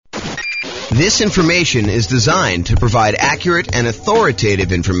This information is designed to provide accurate and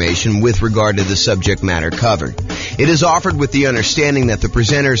authoritative information with regard to the subject matter covered. It is offered with the understanding that the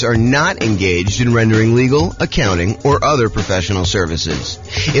presenters are not engaged in rendering legal, accounting, or other professional services.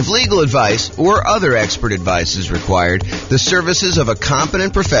 If legal advice or other expert advice is required, the services of a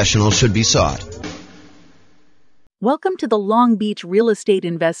competent professional should be sought. Welcome to the Long Beach Real Estate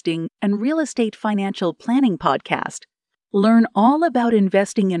Investing and Real Estate Financial Planning Podcast. Learn all about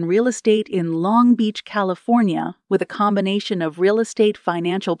investing in real estate in Long Beach, California, with a combination of real estate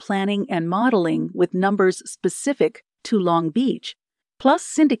financial planning and modeling with numbers specific to Long Beach, plus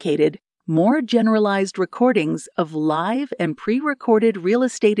syndicated, more generalized recordings of live and pre-recorded real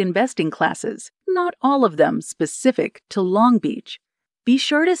estate investing classes, not all of them specific to Long Beach. Be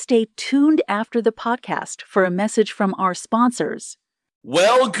sure to stay tuned after the podcast for a message from our sponsors.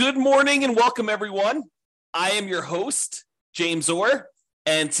 Well, good morning and welcome, everyone. I am your host, James Orr,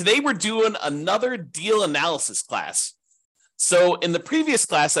 and today we're doing another deal analysis class. So in the previous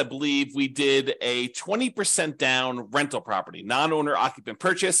class, I believe we did a 20% down rental property, non-owner occupant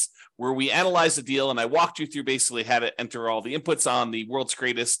purchase, where we analyzed the deal and I walked you through basically how to enter all the inputs on the world's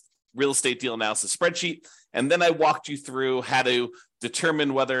greatest real estate deal analysis spreadsheet. And then I walked you through how to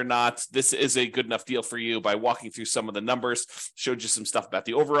determine whether or not this is a good enough deal for you by walking through some of the numbers, showed you some stuff about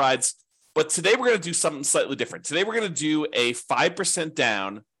the overrides. But today we're going to do something slightly different. Today we're going to do a 5%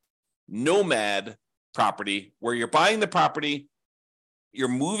 down Nomad property where you're buying the property, you're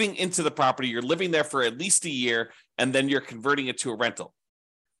moving into the property, you're living there for at least a year, and then you're converting it to a rental.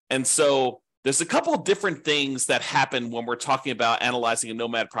 And so there's a couple of different things that happen when we're talking about analyzing a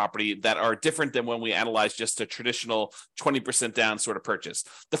Nomad property that are different than when we analyze just a traditional 20% down sort of purchase.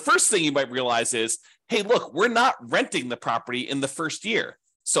 The first thing you might realize is, hey, look, we're not renting the property in the first year.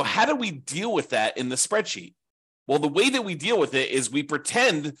 So how do we deal with that in the spreadsheet? Well, the way that we deal with it is we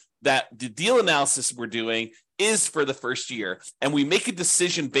pretend that the deal analysis we're doing is for the first year, and we make a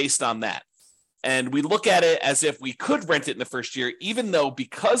decision based on that. And we look at it as if we could rent it in the first year, even though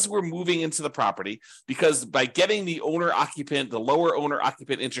because we're moving into the property, because by getting the owner-occupant, the lower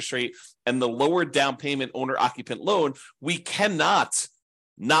owner-occupant interest rate and the lower down payment owner-occupant loan, we cannot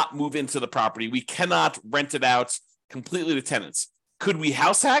not move into the property. We cannot rent it out completely to tenants. Could we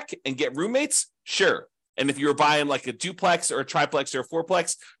house hack and get roommates? Sure. And if you were buying like a duplex or a triplex or a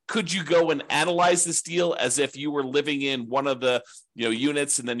fourplex, could you go and analyze this deal as if you were living in one of the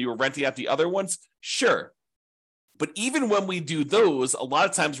units and then you were renting out the other ones? Sure. But even when we do those, a lot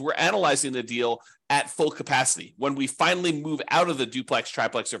of times we're analyzing the deal at full capacity. When we finally move out of the duplex,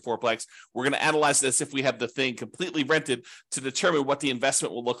 triplex, or fourplex, we're going to analyze this if we have the thing completely rented to determine what the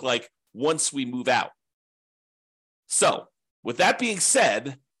investment will look like once we move out. So, with that being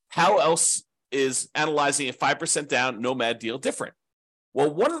said, how else is analyzing a 5% down Nomad deal different?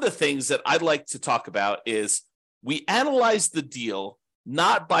 Well, one of the things that I'd like to talk about is we analyze the deal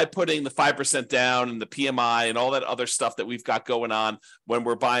not by putting the 5% down and the PMI and all that other stuff that we've got going on when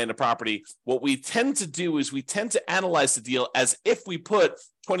we're buying a property. What we tend to do is we tend to analyze the deal as if we put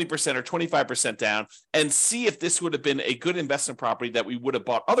 20% or 25% down and see if this would have been a good investment property that we would have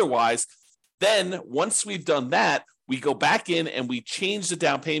bought otherwise. Then once we've done that, we go back in and we change the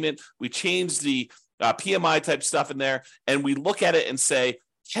down payment, we change the PMI type stuff in there, and we look at it and say,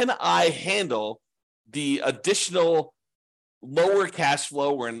 can I handle the additional lower cash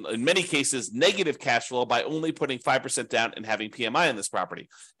flow, or in many cases, negative cash flow by only putting 5% down and having PMI in this property?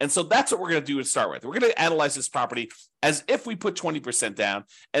 And so that's what we're going to do to start with. We're going to analyze this property as if we put 20% down,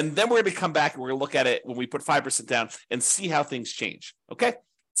 and then we're going to come back and we're going to look at it when we put 5% down and see how things change. Okay?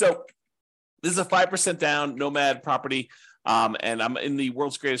 So this is a 5% down Nomad property, and I'm in the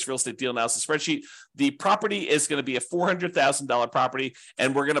world's greatest real estate deal analysis spreadsheet. The property is going to be a $400,000 property,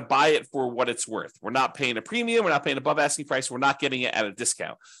 and we're going to buy it for what it's worth. We're not paying a premium. We're not paying above asking price. We're not getting it at a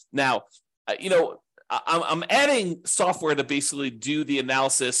discount. Now, I'm adding software to basically do the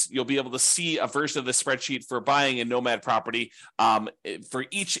analysis. You'll be able to see a version of the spreadsheet for buying a Nomad property for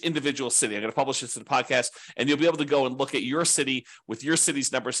each individual city. I'm going to publish this in the podcast, and you'll be able to go and look at your city with your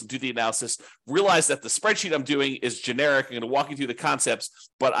city's numbers and do the analysis. Realize that the spreadsheet I'm doing is generic. I'm going to walk you through the concepts,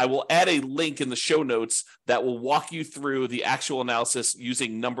 but I will add a link in the show notes that will walk you through the actual analysis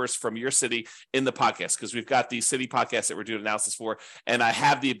using numbers from your city in the podcast, because we've got these city podcasts that we're doing analysis for, and I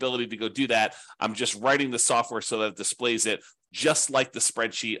have the ability to go do that. I'm just writing the software so that it displays it just like the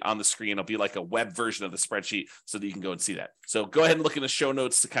spreadsheet on the screen. It'll be like a web version of the spreadsheet so that you can go and see that. So go ahead and look in the show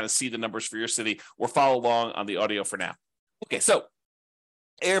notes to kind of see the numbers for your city, or follow along on the audio for now. Okay, so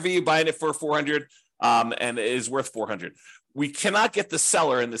ARV, buying it for 400 and it is worth 400. we cannot get the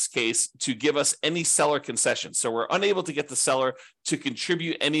seller in this case to give us any seller concession. So we're unable to get the seller to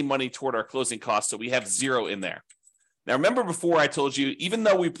contribute any money toward our closing costs. So we have zero in there. Now, remember before I told you, even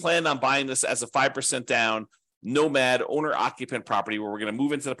though we planned on buying this as a 5% down Nomad owner occupant property where we're going to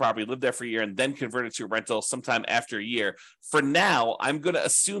move into the property, live there for a year, and then convert it to a rental sometime after a year. For now, I'm going to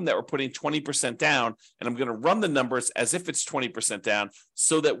assume that we're putting 20% down, and I'm going to run the numbers as if it's 20% down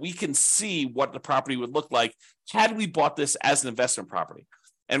so that we can see what the property would look like had we bought this as an investment property.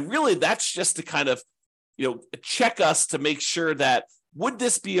 And really, that's just to kind of, check us to make sure that would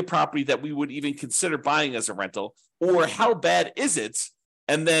this be a property that we would even consider buying as a rental, or how bad is it?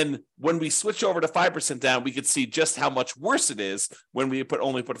 And then when we switch over to 5% down, we could see just how much worse it is when we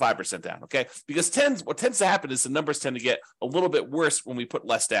only put 5% down, okay? Because what tends to happen is the numbers tend to get a little bit worse when we put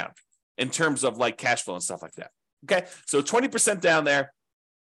less down in terms of like cash flow and stuff like that, okay? So 20% down there.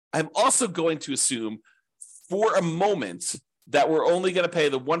 I'm also going to assume for a moment that we're only going to pay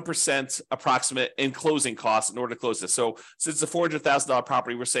the 1% approximate in closing costs in order to close this. So since it's a $400,000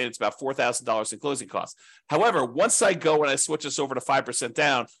 property, we're saying it's about $4,000 in closing costs. However, once I go and I switch this over to 5%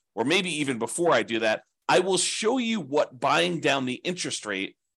 down, or maybe even before I do that, I will show you what buying down the interest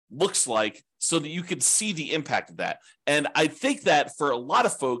rate looks like so that you can see the impact of that. And I think that for a lot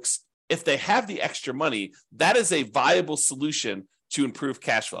of folks, if they have the extra money, that is a viable solution to improve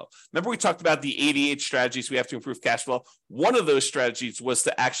cash flow. Remember we talked about the 88 strategies we have to improve cash flow? One of those strategies was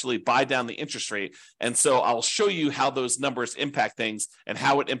to actually buy down the interest rate. And so I'll show you how those numbers impact things and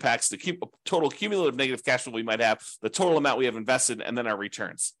how it impacts the total cumulative negative cash flow we might have, the total amount we have invested, and then our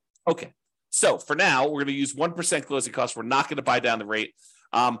returns. Okay, so for now, we're going to use 1% closing costs. We're not going to buy down the rate.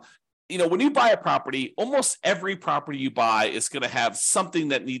 When you buy a property, almost every property you buy is going to have something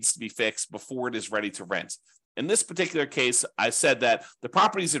that needs to be fixed before it is ready to rent. In this particular case, I said that the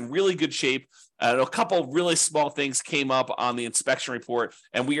property is in really good shape. A couple really small things came up on the inspection report,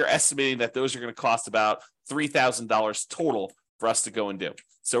 and we are estimating that those are going to cost about $3,000 total for us to go and do.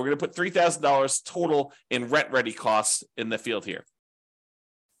 So we're going to put $3,000 total in rent-ready costs in the field here.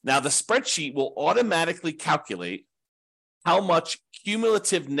 Now, the spreadsheet will automatically calculate how much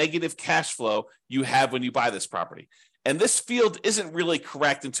cumulative negative cash flow you have when you buy this property. And this field isn't really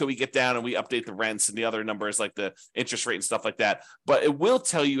correct until we get down and we update the rents and the other numbers like the interest rate and stuff like that. But it will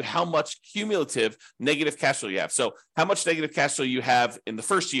tell you how much cumulative negative cash flow you have. So how much negative cash flow you have in the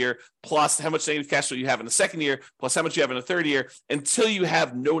first year, plus how much negative cash flow you have in the second year, plus how much you have in the third year, until you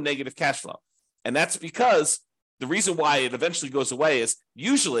have no negative cash flow. And that's because the reason why it eventually goes away is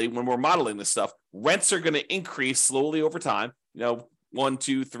usually when we're modeling this stuff, rents are going to increase slowly over time, 1,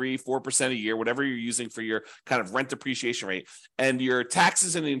 2, 3, 4% a year, whatever you're using for your kind of rent depreciation rate. And your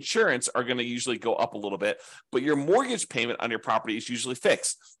taxes and insurance are going to usually go up a little bit, but your mortgage payment on your property is usually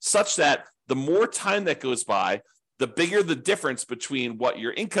fixed, such that the more time that goes by, the bigger the difference between what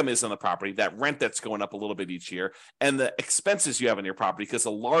your income is on the property, that rent that's going up a little bit each year, and the expenses you have on your property, because a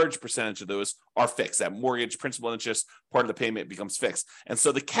large percentage of those are fixed. That mortgage, principal, and interest part of the payment becomes fixed. And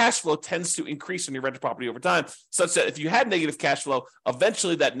so the cash flow tends to increase on your rental property over time, such that if you had negative cash flow,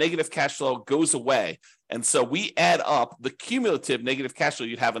 eventually that negative cash flow goes away. And so we add up the cumulative negative cash flow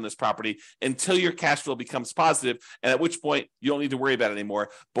you'd have on this property until your cash flow becomes positive, and at which point you don't need to worry about it anymore.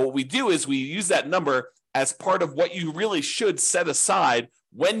 But what we do is we use that number as part of what you really should set aside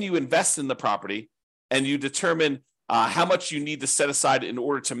when you invest in the property, and you determine how much you need to set aside in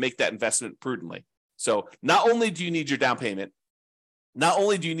order to make that investment prudently. So not only do you need your down payment, not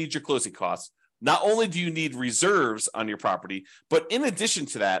only do you need your closing costs, not only do you need reserves on your property, but in addition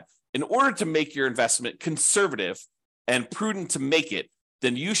to that, in order to make your investment conservative and prudent to make it,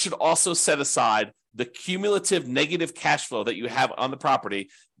 then you should also set aside the cumulative negative cash flow that you have on the property.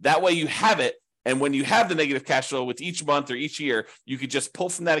 That way you have it. And when you have the negative cash flow with each month or each year, you could just pull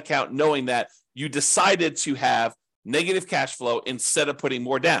from that account knowing that you decided to have negative cash flow instead of putting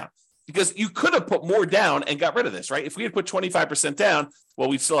more down. Because you could have put more down and got rid of this, right? If we had put 25% down, well,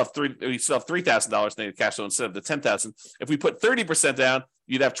 we still have $3,000 negative cash flow instead of the $10,000. If we put 30% down,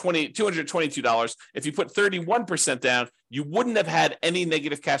 you'd have $222. If you put 31% down, you wouldn't have had any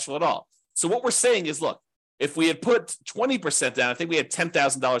negative cash flow at all. So what we're saying is, look, if we had put 20% down, I think we had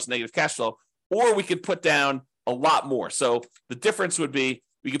 $10,000 negative cash flow, or we could put down a lot more. So the difference would be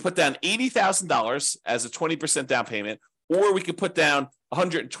we could put down $80,000 as a 20% down payment, or we could put down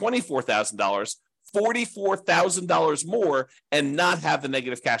 $124,000, $44,000 more, and not have the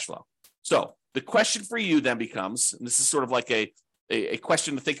negative cash flow. So the question for you then becomes, and this is sort of like a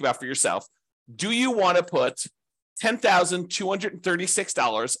question to think about for yourself, do you want to put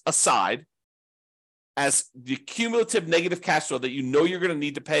 $10,236 aside as the cumulative negative cash flow that you know you're going to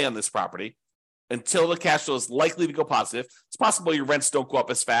need to pay on this property? until the cash flow is likely to go positive. It's possible your rents don't go up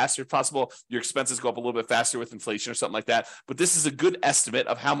as fast. It's possible your expenses go up a little bit faster with inflation or something like that. But this is a good estimate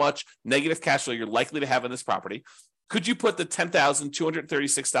of how much negative cash flow you're likely to have in this property. Could you put the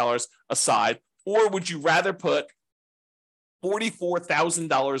 $10,236 aside, or would you rather put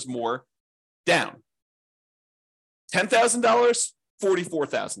 $44,000 more down? $10,000,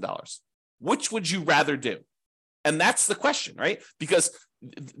 $44,000. Which would you rather do? And that's the question, right? Because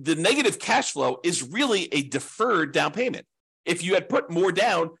the negative cash flow is really a deferred down payment. If you had put more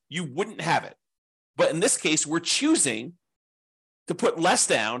down, you wouldn't have it. But in this case, we're choosing to put less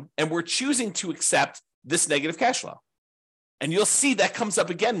down, and we're choosing to accept this negative cash flow. And you'll see that comes up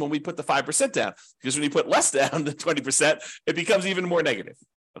again when we put the 5% down, because when you put less down than 20%, it becomes even more negative.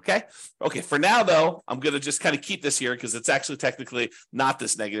 Okay. For now, though, I'm going to just kind of keep this here because it's actually technically not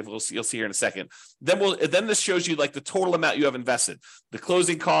this negative. You'll see here in a second. Then this shows you like the total amount you have invested, the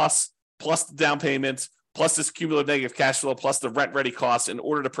closing costs plus the down payment plus this cumulative negative cash flow plus the rent ready costs in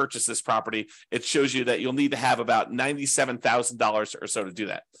order to purchase this property. It shows you that you'll need to have about $97,000 or so to do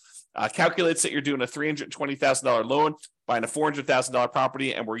that. Calculates that you're doing a $320,000 loan, buying a $400,000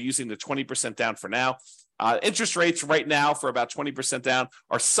 property, and we're using the 20% down for now. Interest rates right now for about 20% down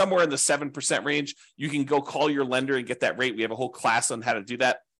are somewhere in the 7% range. You can go call your lender and get that rate. We have a whole class on how to do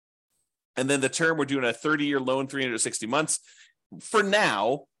that. And then the term, we're doing a 30-year loan, 360 months. For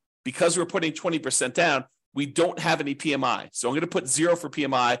now, because we're putting 20% down, we don't have any PMI. So I'm going to put 0 for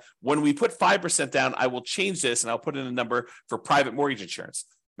PMI. When we put 5% down, I will change this and I'll put in a number for private mortgage insurance.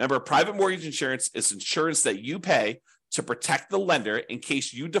 Remember, private mortgage insurance is insurance that you pay to protect the lender in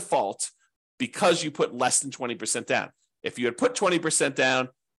case you default because you put less than 20% down. If you had put 20% down,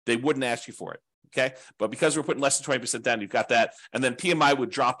 they wouldn't ask you for it, okay? But because we're putting less than 20% down, you've got that. And then PMI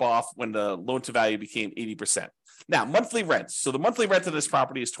would drop off when the loan to value became 80%. Now, monthly rents. So the monthly rent of this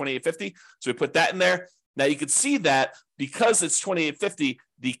property is $2,850. So we put that in there. Now you can see that because it's $2,850,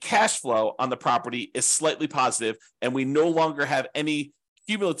 the cash flow on the property is slightly positive, and we no longer have any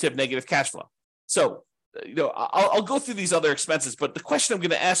cumulative negative cash flow. So, I'll go through these other expenses, but the question I'm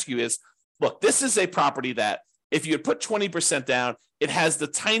going to ask you is, look, this is a property that if you had put 20% down, it has the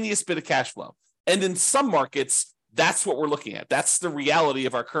tiniest bit of cash flow. And in some markets, that's what we're looking at. That's the reality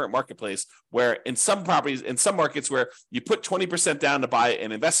of our current marketplace, where in some properties, in some markets where you put 20% down to buy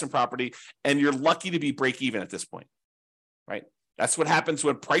an investment property and you're lucky to be break even at this point, right? That's what happens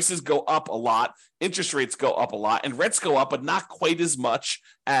when prices go up a lot, interest rates go up a lot, and rents go up, but not quite as much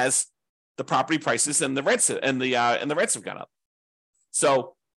as the property prices and the rents and the rents have gone up.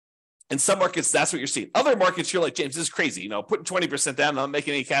 So in some markets, that's what you're seeing. Other markets, you're like, James, this is crazy. Putting 20% down, not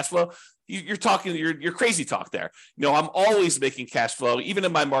making any cash flow. You're talking, you're crazy talk there. I'm always making cash flow, even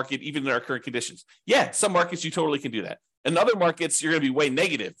in my market, even in our current conditions. Yeah, some markets you totally can do that. In other markets, you're going to be way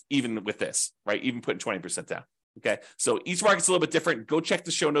negative, even with this, right? Even putting 20% down. Okay, so each market's a little bit different. Go check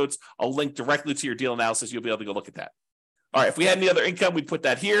the show notes. I'll link directly to your deal analysis. You'll be able to go look at that. All right, if we had any other income, we'd put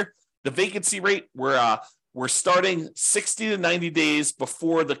that here. The vacancy rate, we're starting 60 to 90 days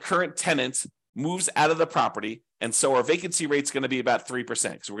before the current tenant moves out of the property. And so our vacancy rate is going to be about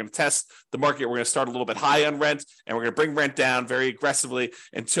 3%. So we're going to test the market. We're going to start a little bit high on rent, and we're going to bring rent down very aggressively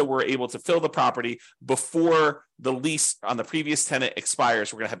until we're able to fill the property before the lease on the previous tenant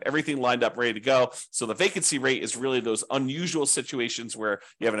expires. We're going to have everything lined up, ready to go. So the vacancy rate is really those unusual situations where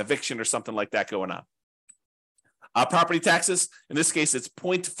you have an eviction or something like that going on. Property taxes, in this case, it's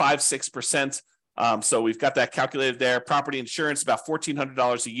 0.56%. So we've got that calculated there. Property insurance, about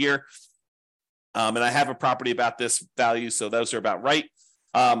 $1,400 a year. And I have a property about this value, so those are about right.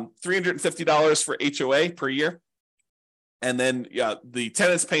 $350 for HOA per year. And then the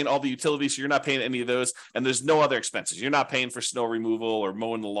tenant's paying all the utilities, so you're not paying any of those. And there's no other expenses. You're not paying for snow removal or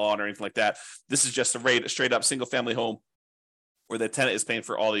mowing the lawn or anything like that. This is just a straight up single family home where the tenant is paying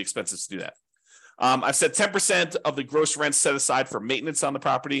for all the expenses to do that. I've said 10% of the gross rent set aside for maintenance on the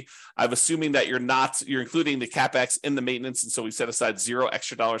property. I'm assuming that you're including the CapEx in the maintenance. And so we set aside $0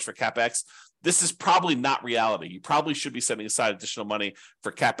 extra for CapEx. This is probably not reality. You probably should be setting aside additional money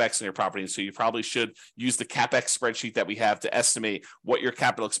for CapEx in your property. And so you probably should use the CapEx spreadsheet that we have to estimate what your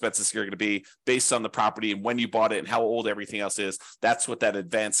capital expenses are going to be based on the property and when you bought it and how old everything else is. That's what that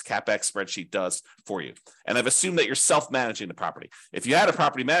advanced CapEx spreadsheet does for you. And I've assumed that you're self-managing the property. If you had a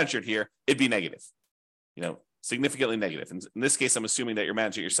property manager here, it'd be negative, significantly negative. And in this case, I'm assuming that you're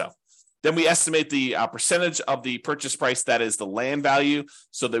managing it yourself. Then we estimate the percentage of the purchase price that is the land value,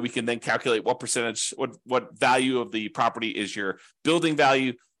 so that we can then calculate what percentage, what value of the property is your building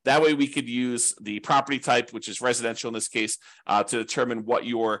value. That way we could use the property type, which is residential in this case, to determine what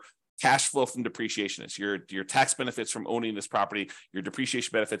your cash flow from depreciation is, your tax benefits from owning this property, your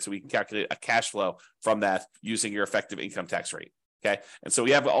depreciation benefits, so we can calculate a cash flow from that using your effective income tax rate. Okay. And so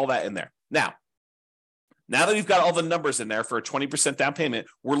we have all that in there. Now that we've got all the numbers in there for a 20% down payment,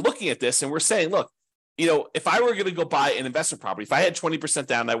 we're looking at this and we're saying, look, if I were going to go buy an investment property, if I had 20%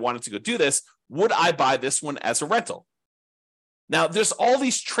 down and I wanted to go do this, would I buy this one as a rental? Now, there's all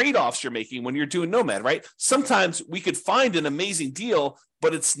these trade-offs you're making when you're doing Nomad, right? Sometimes we could find an amazing deal,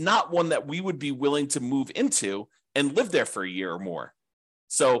 but it's not one that we would be willing to move into and live there for a year or more.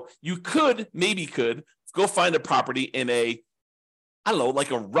 So you could go find a property in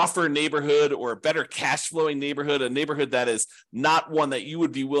like a rougher neighborhood or a better cash flowing neighborhood, a neighborhood that is not one that you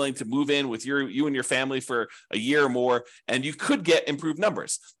would be willing to move in with you and your family for a year or more, and you could get improved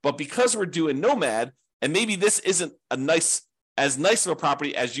numbers. But because we're doing Nomad, and maybe this isn't as nice of a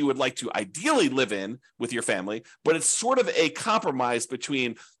property as you would like to ideally live in with your family, but it's sort of a compromise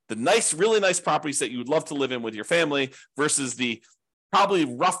between the really nice properties that you would love to live in with your family versus the probably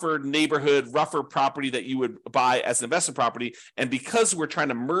rougher neighborhood, rougher property that you would buy as an investment property. And because we're trying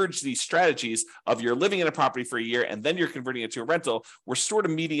to merge these strategies of you're living in a property for a year and then you're converting it to a rental, we're sort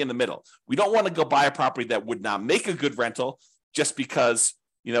of meeting in the middle. We don't want to go buy a property that would not make a good rental just because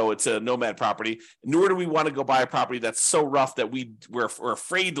it's a Nomad property, nor do we want to go buy a property that's so rough that we're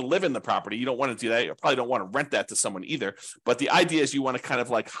afraid to live in the property. You don't want to do that. You probably don't want to rent that to someone either. But the idea is you want to kind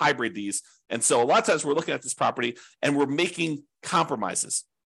of like hybrid these. And so a lot of times we're looking at this property and we're making compromises.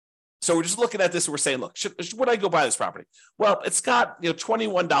 So we're just looking at this and we're saying, look, would I go buy this property? Well, it's got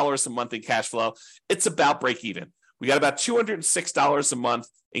 $21 a month in cash flow. It's about break even. We got about $206 a month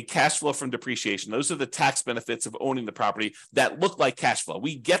in cash flow from depreciation. Those are the tax benefits of owning the property that look like cash flow.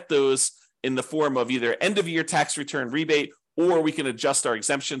 We get those in the form of either end of year tax return rebate, or we can adjust our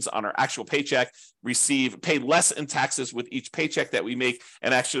exemptions on our actual paycheck, pay less in taxes with each paycheck that we make,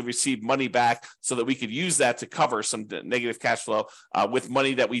 and actually receive money back so that we could use that to cover some negative cash flow with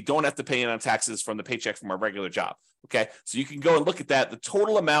money that we don't have to pay in on taxes from the paycheck from our regular job. Okay, so you can go and look at that. The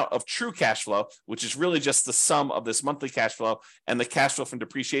total amount of true cash flow, which is really just the sum of this monthly cash flow and the cash flow from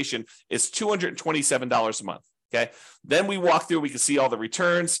depreciation, is $227 a month. Okay, then we walk through, we can see all the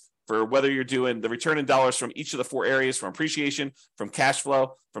returns for whether you're doing the return in dollars from each of the four areas, from appreciation, from cash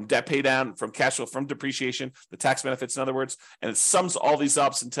flow, from debt pay down, from cash flow from depreciation, the tax benefits, in other words, and it sums all these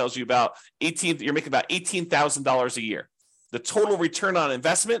up and tells you you're making about $18,000 a year. The total return on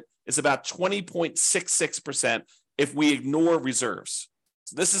investment is about 20.66% if we ignore reserves.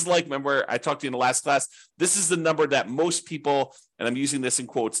 So this is like, remember I talked to you in the last class, this is the number that most people, and I'm using this in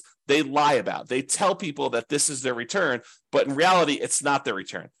quotes, they lie about. They tell people that this is their return, but in reality, it's not their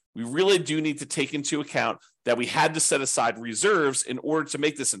return. We really do need to take into account that we had to set aside reserves in order to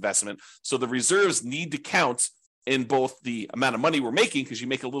make this investment. So the reserves need to count in both the amount of money we're making, because you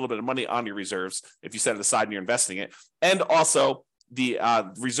make a little bit of money on your reserves if you set it aside and you're investing it. And also the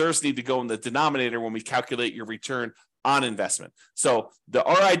reserves need to go in the denominator when we calculate your return on investment. So the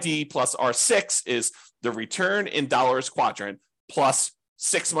RID plus R6 is the return in dollars quadrant plus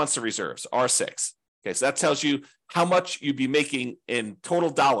 6 months of reserves, R6. Okay, so that tells you how much you'd be making in total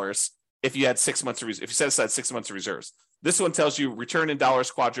dollars if you had 6 months of if you set aside 6 months of reserves. This one tells you return in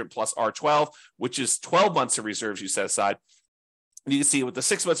dollars quadrant plus R12, which is 12 months of reserves you set aside. And you can see with the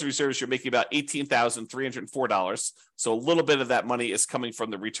 6 months of reserves, you're making about $18,304. So a little bit of that money is coming from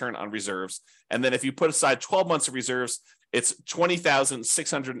the return on reserves. And then if you put aside 12 months of reserves, it's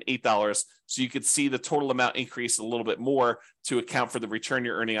 $20,608. So you could see the total amount increase a little bit more to account for the return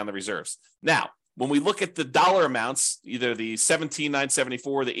you're earning on the reserves. Now, when we look at the dollar amounts, either the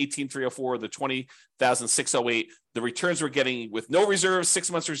 $17,974, the $18,304, the $20,608, the returns we're getting with no reserves,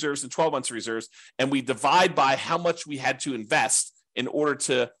 6 months reserves, and 12 months reserves, and we divide by how much we had to invest in order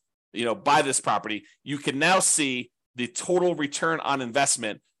to, buy this property, you can now see the total return on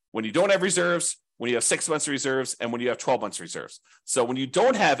investment when you don't have reserves, when you have 6 months reserves, and when you have 12 months reserves. So when you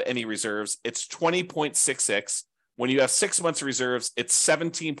don't have any reserves, it's 20.66. When you have 6 months reserves, it's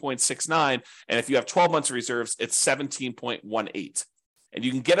 17.69. And if you have 12 months reserves, it's 17.18. And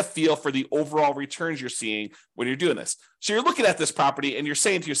you can get a feel for the overall returns you're seeing when you're doing this. So you're looking at this property and you're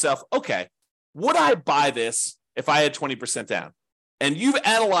saying to yourself, okay, would I buy this if I had 20% down? And you've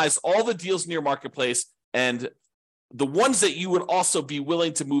analyzed all the deals in your marketplace and the ones that you would also be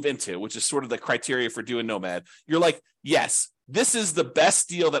willing to move into, which is sort of the criteria for doing Nomad. You're like, yes, this is the best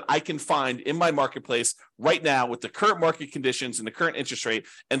deal that I can find in my marketplace right now with the current market conditions and the current interest rate.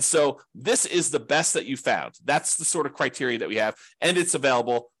 And so this is the best that you found. That's the sort of criteria that we have, and it's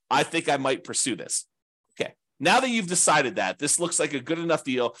available. I think I might pursue this. Okay. Now that you've decided that this looks like a good enough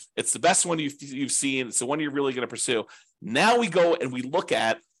deal, it's the best one you've seen, it's the one you're really going to pursue. Now we go and we look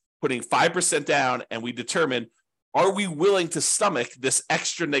at putting 5% down, and we determine, are we willing to stomach this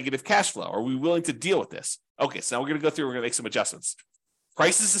extra negative cash flow? Are we willing to deal with this? Okay, so now we're going to go through, we're going to make some adjustments.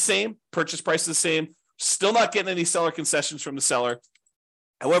 Price is the same, purchase price is the same, still not getting any seller concessions from the seller.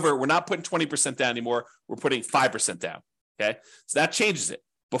 However, we're not putting 20% down anymore, we're putting 5% down, okay? So that changes it.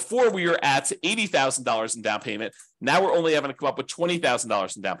 Before we were at $80,000 in down payment, now we're only having to come up with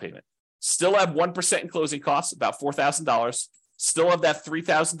 $20,000 in down payment. Still have 1% in closing costs, about $4,000. Still have that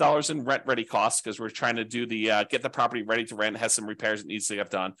 $3,000 in rent-ready costs because we're trying to do the get the property ready to rent, has some repairs that needs to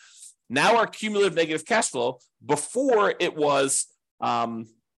get done. Now our cumulative negative cash flow, before it was I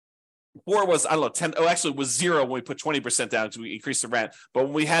don't know, 10. Oh, actually, it was zero when we put 20% down because we increased the rent. But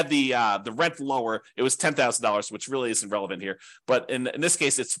when we had the rent lower, it was $10,000, which really isn't relevant here. But in this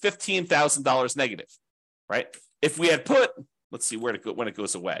case, it's $15,000 negative, right? If we had put, let's see where when it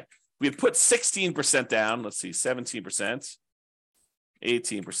goes away. We had put 16% down. Let's see, 17%,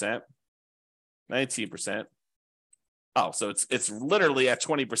 18%, 19%. Oh, so it's literally at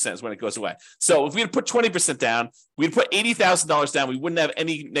 20% is when it goes away. So if we had put 20% down, we'd put $80,000 down, we wouldn't have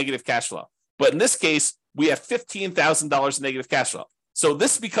any negative cash flow. But in this case, we have $15,000 negative cash flow. So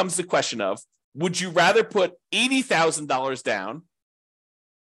this becomes the question of, would you rather put $80,000 down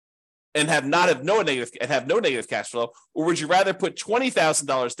and have no negative cash flow, or would you rather put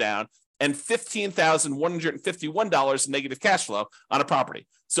 $20,000 down and $15,151 in negative cash flow on a property?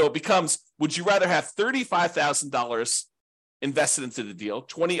 So it becomes, would you rather have $35,000 invested into the deal,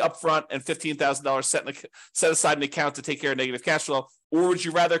 $20,000 upfront and $15,000 set aside an account to take care of negative cash flow, or would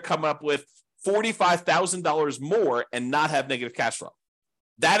you rather come up with $45,000 more and not have negative cash flow?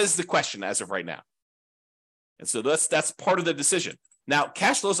 That is the question as of right now. And so that's part of the decision. Now,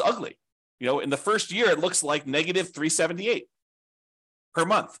 cash flow is ugly. In the first year, it looks like negative $378 per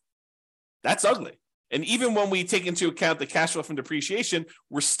month. That's ugly. And even when we take into account the cash flow from depreciation,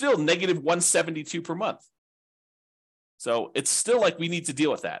 we're still negative $172 per month. So it's still like we need to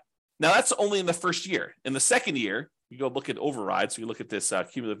deal with that. Now, that's only in the first year. In the second year, you go look at override. So you look at this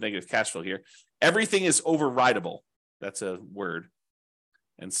cumulative negative cash flow here. Everything is overridable. That's a word.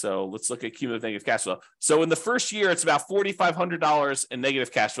 And so let's look at cumulative negative cash flow. So in the first year, it's about $4,500 in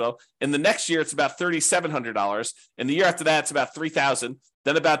negative cash flow. In the next year, it's about $3,700. In the year after that, it's about $3,000.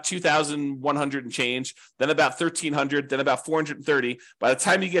 Then about $2,100 and change. Then about $1,300. Then about $430. By the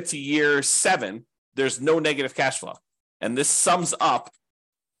time you get to year 7, there's no negative cash flow. And this sums up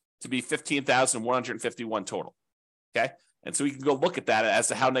to be $15,151 total. Okay. And so we can go look at that as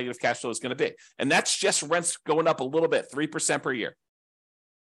to how negative cash flow is going to be. And that's just rents going up a little bit, 3% per year.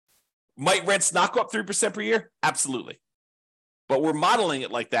 Might rents not go up 3% per year? Absolutely. But we're modeling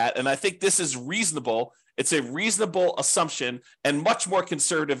it like that. And I think this is reasonable. It's a reasonable assumption and much more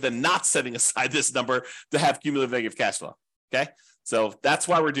conservative than not setting aside this number to have cumulative negative cash flow. Okay. So that's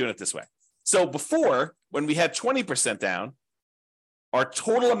why we're doing it this way. So before, when we had 20% down, our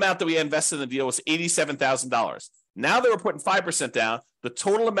total amount that we had invested in the deal was $87,000. Now that we're putting 5% down, the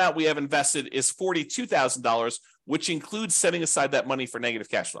total amount we have invested is $42,000, which includes setting aside that money for negative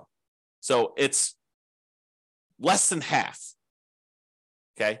cash flow. So it's less than half,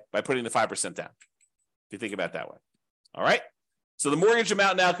 okay, by putting the 5% down, if you think about it that way. All right. So the mortgage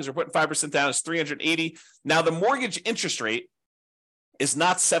amount now, because we're putting 5% down, is $380. Now the mortgage interest rate is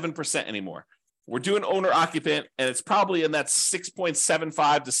not 7% anymore. We're doing owner occupant, and it's probably in that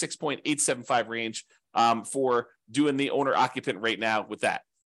 6.75 to 6.875 range for doing the owner occupant rate now with that.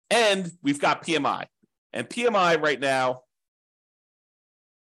 And we've got PMI. And PMI right now,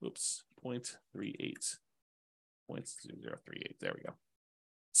 0.38. 0.038. There we go.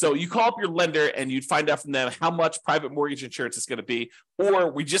 So you call up your lender and you'd find out from them how much private mortgage insurance is going to be.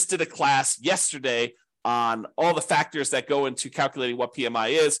 Or we just did a class yesterday on all the factors that go into calculating what PMI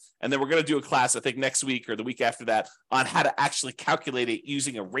is. And then we're going to do a class, I think, next week or the week after that on how to actually calculate it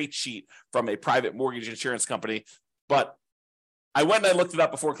using a rate sheet from a private mortgage insurance company. But I went and I looked it up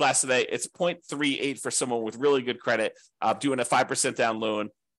before class today. It's 0.38 for someone with really good credit, doing a 5% down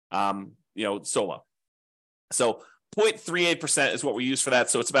loan, solo. So 0.38% is what we use for that.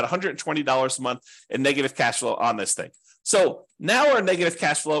 So it's about $120 a month in negative cash flow on this thing. So now our negative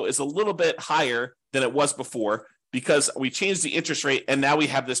cash flow is a little bit higher than it was before because we changed the interest rate and now we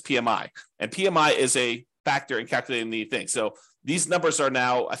have this PMI. And PMI is a factor in calculating the thing. So these numbers are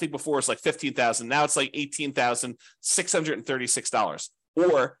now, I think before it's like $15,000. Now it's like $18,636.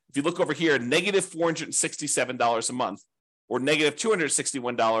 Or if you look over here, negative $467 a month or negative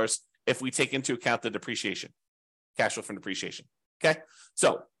 $261 if we take into account the depreciation, cash flow from depreciation. Okay.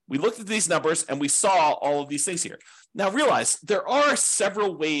 So we looked at these numbers and we saw all of these things here. Now realize there are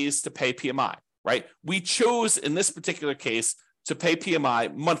several ways to pay PMI, right? We chose in this particular case to pay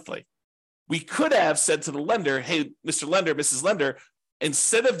PMI monthly. We could have said to the lender, hey, Mr. Lender, Mrs. Lender,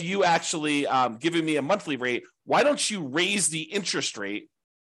 instead of you actually giving me a monthly rate, why don't you raise the interest rate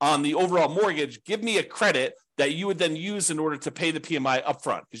on the overall mortgage? Give me a credit that you would then use in order to pay the PMI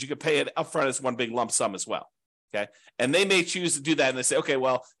upfront, because you could pay it upfront as one big lump sum as well. Okay. And they may choose to do that. And they say, okay,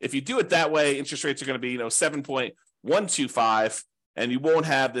 well, if you do it that way, interest rates are going to be, 7.125, and you won't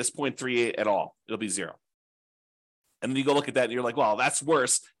have this 0.38 at all. It'll be zero. And then you go look at that and you're like, well, that's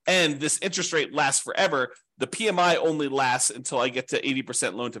worse. And this interest rate lasts forever. The PMI only lasts until I get to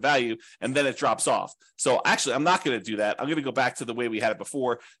 80% loan to value, and then it drops off. So actually, I'm not going to do that. I'm going to go back to the way we had it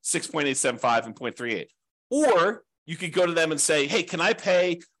before, 6.875 and 0.38. Or you could go to them and say, hey, can I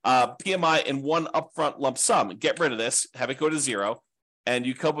pay PMI in one upfront lump sum and get rid of this, have it go to zero, and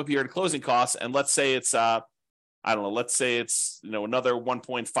you come up here to closing costs, and let's say it's, let's say it's, another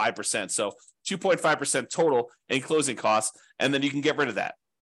 1.5%. So 2.5% total in closing costs, and then you can get rid of that.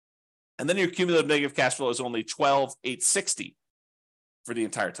 And then your cumulative negative cash flow is only 12,860 for the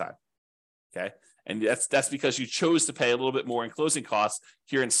entire time. Okay. And that's because you chose to pay a little bit more in closing costs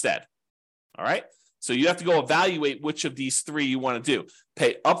here instead. All right. So you have to go evaluate which of these three you want to do.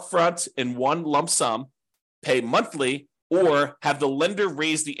 Pay upfront in one lump sum, pay monthly, or have the lender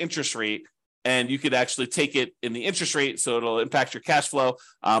raise the interest rate, and you could actually take it in the interest rate, so it'll impact your cash flow,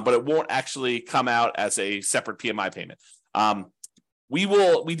 but it won't actually come out as a separate PMI payment. We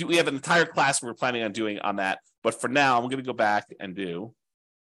have an entire class we're planning on doing on that, but for now, I'm going to go back and do.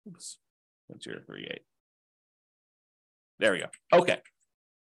 0.038. There we go. Okay.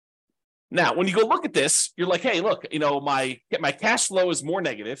 Now, when you go look at this, you're like, hey, look, my cash flow is more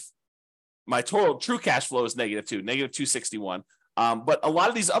negative. My total true cash flow is negative too, negative 261. But a lot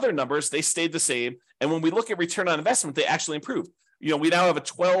of these other numbers, they stayed the same. And when we look at return on investment, they actually improved. We now have a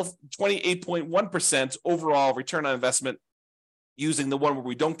 28.1% overall return on investment using the one where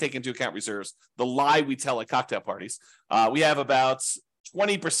we don't take into account reserves, the lie we tell at cocktail parties. We have about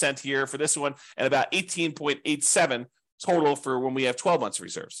 20% here for this one and about 18.87 total for when we have 12 months of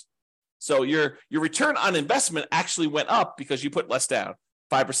reserves. So your return on investment actually went up because you put less down,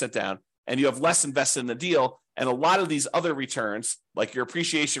 5% down, and you have less invested in the deal. And a lot of these other returns, like your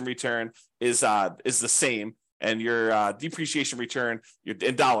appreciation return is the same, and your depreciation return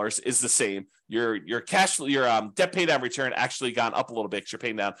in dollars is the same. Your cash, your debt pay down return actually gone up a little bit because you're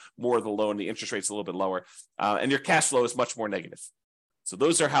paying down more of the loan. The interest rate's a little bit lower, and your cash flow is much more negative. So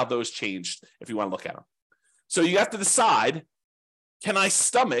those are how those changed if you want to look at them. So you have to decide, can I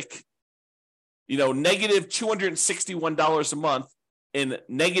stomach, negative $261 a month in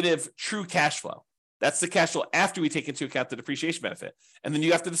negative true cash flow? That's the cash flow after we take into account the depreciation benefit. And then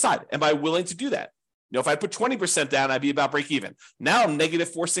you have to decide, am I willing to do that? If I put 20% down, I'd be about break even. Now I'm negative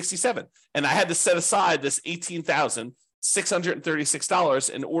 467. And I had to set aside this $18,636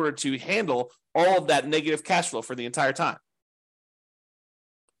 in order to handle all of that negative cash flow for the entire time.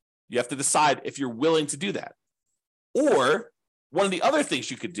 You have to decide if you're willing to do that. Or one of the other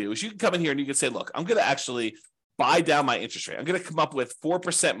things you could do is you can come in here and you can say, look, I'm going to actually buy down my interest rate. I'm going to come up with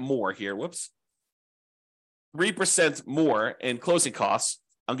 4% more here. 3% more in closing costs.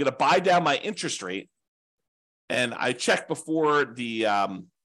 I'm going to buy down my interest rate. And I checked before the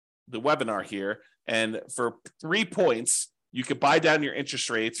webinar here. And for 3 points, you could buy down your interest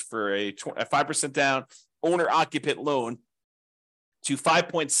rates for a 5% down owner-occupant loan to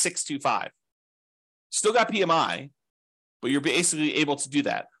 5.625. Still got PMI, but you're basically able to do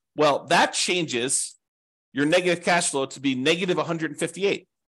that. Well, that changes your negative cash flow to be negative 158.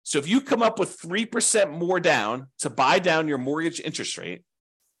 So if you come up with 3% more down to buy down your mortgage interest rate,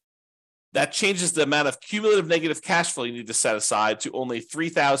 that changes the amount of cumulative negative cash flow you need to set aside to only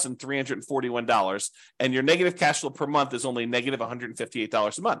 $3,341. And your negative cash flow per month is only negative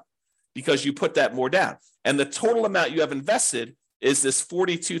 $158 a month because you put that more down. And the total amount you have invested is this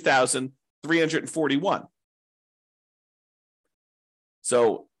 $42,341.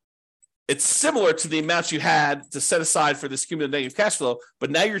 So it's similar to the amounts you had to set aside for this cumulative negative cash flow,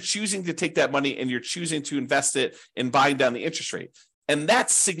 but now you're choosing to take that money and you're choosing to invest it in buying down the interest rate. And that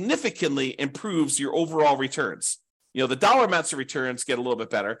significantly improves your overall returns. The dollar amounts of returns get a little bit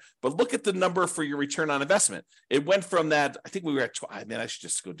better, but look at the number for your return on investment. It went from that, I think we were at, I should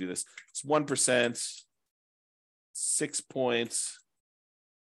just go do this. It's 1%,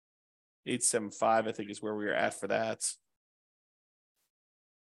 6.875, I think is where we were at for that.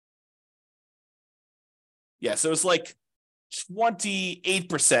 Yeah, so it's like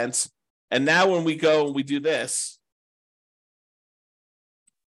 28%. And now when we go and we do this,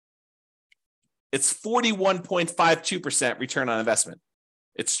 it's 41.52% return on investment.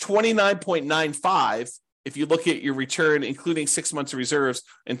 It's 29.95 if you look at your return, including 6 months of reserves,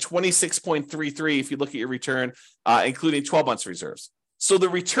 and 26.33 if you look at your return, including 12 months of reserves. So the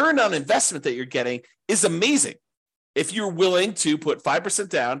return on investment that you're getting is amazing. If you're willing to put 5%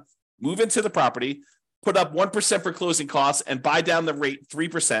 down, move into the property, put up 1% for closing costs, and buy down the rate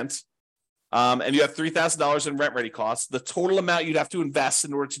 3%, and you have $3,000 in rent-ready costs, the total amount you'd have to invest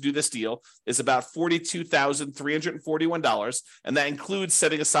in order to do this deal is about $42,341, and that includes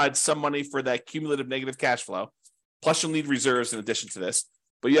setting aside some money for that cumulative negative cash flow, plus you'll need reserves in addition to this.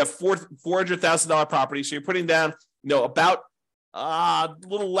 But you have $400,000 property, so you're putting down, about a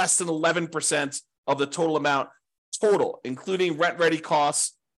little less than 11% of the total amount total, including rent-ready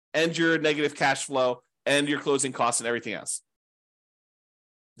costs and your negative cash flow and your closing costs and everything else.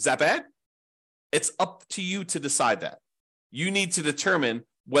 Is that bad? It's up to you to decide that. You need to determine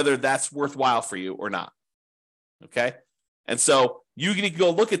whether that's worthwhile for you or not. Okay? And so you can go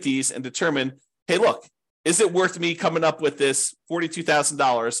look at these and determine, hey, look, is it worth me coming up with this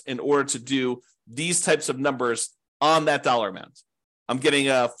 $42,000 in order to do these types of numbers on that dollar amount? I'm getting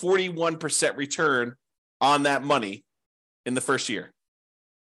a 41% return on that money in the first year.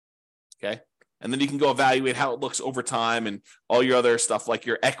 Okay? And then you can go evaluate how it looks over time and all your other stuff like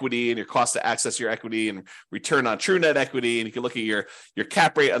your equity and your cost to access your equity and return on true net equity. And you can look at your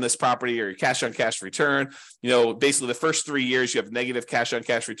cap rate on this property or your cash on cash return. Basically the first 3 years you have negative cash on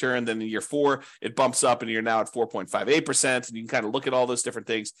cash return. Then in year 4, it bumps up and you're now at 4.58%. And you can kind of look at all those different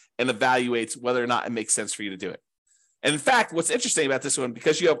things and evaluate whether or not it makes sense for you to do it. And in fact, what's interesting about this one,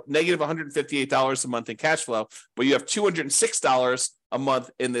 because you have negative $158 a month in cash flow, but you have $206 a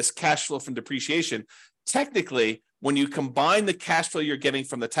month in this cash flow from depreciation, technically, when you combine the cash flow you're getting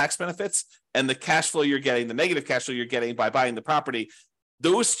from the tax benefits and the cash flow you're getting, the negative cash flow you're getting by buying the property,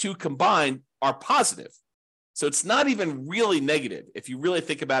 those two combined are positive. So it's not even really negative if you really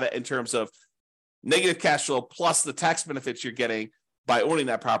think about it in terms of negative cash flow plus the tax benefits you're getting by owning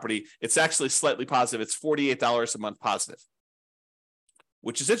that property. It's actually slightly positive. It's $48 a month positive,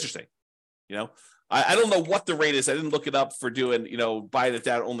 which is interesting. I don't know what the rate is. I didn't look it up for doing, buying it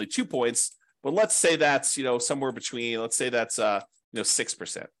down only 2 points, but let's say that's, somewhere between, let's say that's,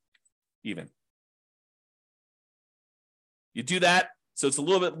 6% even. You do that. So it's a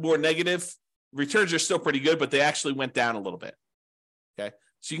little bit more negative. Returns are still pretty good, but they actually went down a little bit. Okay.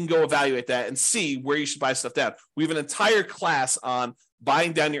 So you can go evaluate that and see where you should buy stuff down. We have an entire class on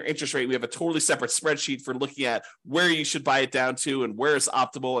buying down your interest rate. We have a totally separate spreadsheet for looking at where you should buy it down to and where it's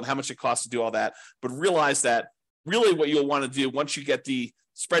optimal and how much it costs to do all that. But realize that really what you'll want to do once you get the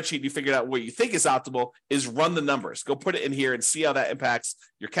spreadsheet, you figured out what you think is optimal, is run the numbers. Go put it in here and see how that impacts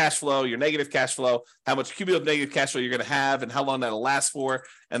your cash flow, your negative cash flow, how much cumulative negative cash flow you're going to have and how long that'll last for,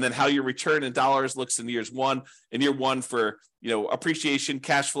 and then how your return in dollars looks in year one for, appreciation,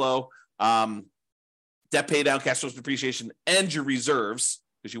 cash flow, debt pay down, cash flows, depreciation, and your reserves,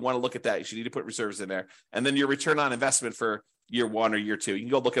 because you want to look at that. You should need to put reserves in there. And then your return on investment for year 1 or year 2. You can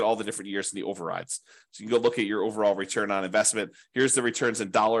go look at all the different years in the overrides. So you can go look at your overall return on investment. Here's the returns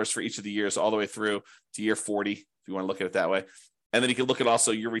in dollars for each of the years all the way through to year 40, if you want to look at it that way. And then you can look at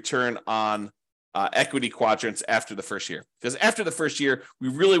also your return on equity quadrants after the first year. Because after the first year, we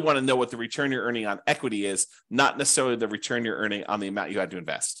really want to know what the return you're earning on equity is, not necessarily the return you're earning on the amount you had to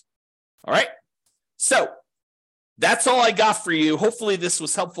invest. All right. So that's all I got for you. Hopefully this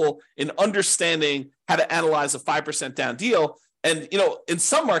was helpful in understanding how to analyze a 5% down deal. And, in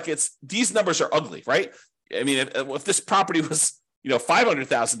some markets, these numbers are ugly, right? I mean, if this property was,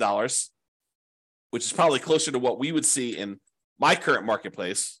 $500,000, which is probably closer to what we would see in my current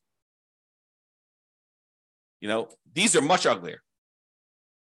marketplace, these are much uglier.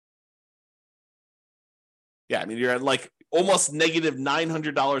 Yeah, I mean, you're at like almost negative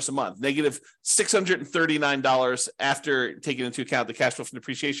 $900 a month, negative $639 after taking into account the cash flow from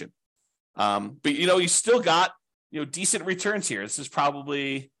depreciation. But, you still got, decent returns here. This is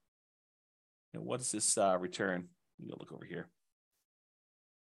probably, what is this return? Let me look over here.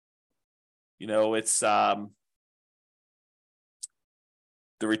 It's the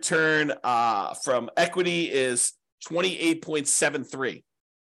return from equity is 28.73.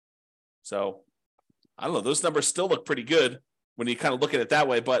 So I don't know. Those numbers still look pretty good when you kind of look at it that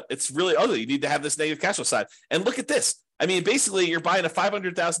way, but it's really ugly. You need to have this negative cash flow side. And look at this. I mean, basically, you're buying a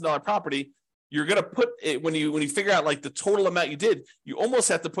 $500,000 property. You're going to put it when you figure out like the total amount you did, you almost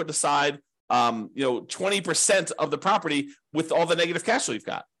have to put aside, 20% of the property with all the negative cash flow you've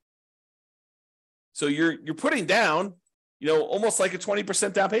got. So you're putting down, almost like a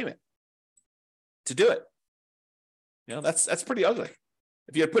 20% down payment to do it. That's pretty ugly.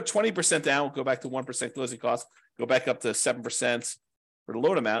 If you had put 20% down, go back to 1% closing costs, go back up to 7% for the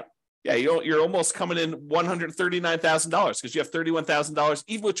loan amount, Yeah, you're almost coming in $139,000 because you have $31,000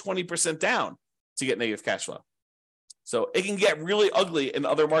 even with 20% down to get negative cash flow. So it can get really ugly in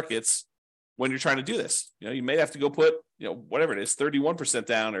other markets when you're trying to do this. You may have to go put, whatever it is, 31%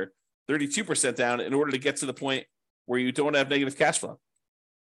 down or 32% down in order to get to the point where you don't have negative cash flow.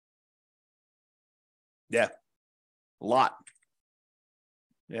 Yeah, a lot.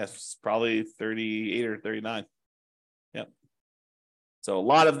 Yeah, it's probably 38 or 39. Yep. So a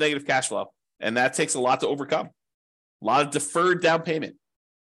lot of negative cash flow, and that takes a lot to overcome. A lot of deferred down payment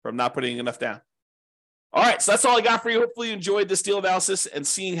from not putting enough down. All right, so that's all I got for you. Hopefully you enjoyed this deal analysis and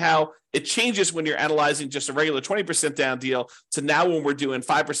seeing how it changes when you're analyzing just a regular 20% down deal to now when we're doing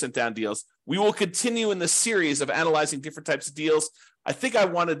 5% down deals. We will continue in this series of analyzing different types of deals. I think I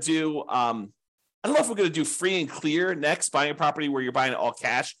want to do, I don't know if we're going to do free and clear next, buying a property where you're buying it all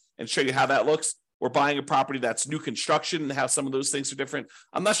cash and show you how that looks, or buying a property that's new construction and how some of those things are different.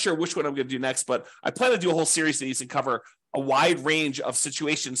 I'm not sure which one I'm going to do next, but I plan to do a whole series of these and cover a wide range of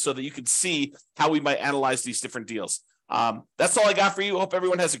situations so that you can see how we might analyze these different deals. That's all I got for you. Hope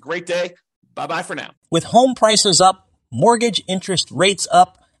everyone has a great day. Bye-bye for now. With home prices up, mortgage interest rates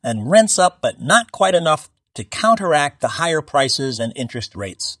up, and rents up, but not quite enough to counteract the higher prices and interest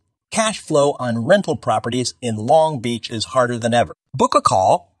rates. Cash flow on rental properties in Long Beach is harder than ever. Book a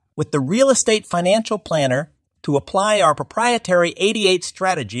call with the Real Estate Financial Planner to apply our proprietary 88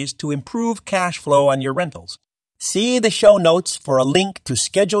 strategies to improve cash flow on your rentals. See the show notes for a link to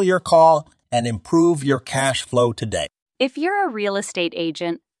schedule your call and improve your cash flow today. If you're a real estate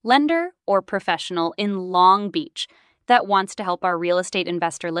agent, lender, or professional in Long Beach that wants to help our real estate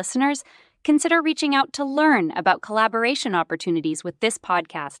investor listeners, consider reaching out to learn about collaboration opportunities with this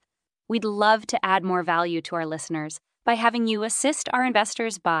podcast. We'd love to add more value to our listeners by having you assist our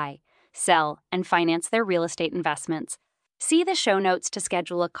investors buy, sell, and finance their real estate investments. See the show notes to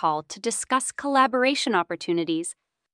schedule a call to discuss collaboration opportunities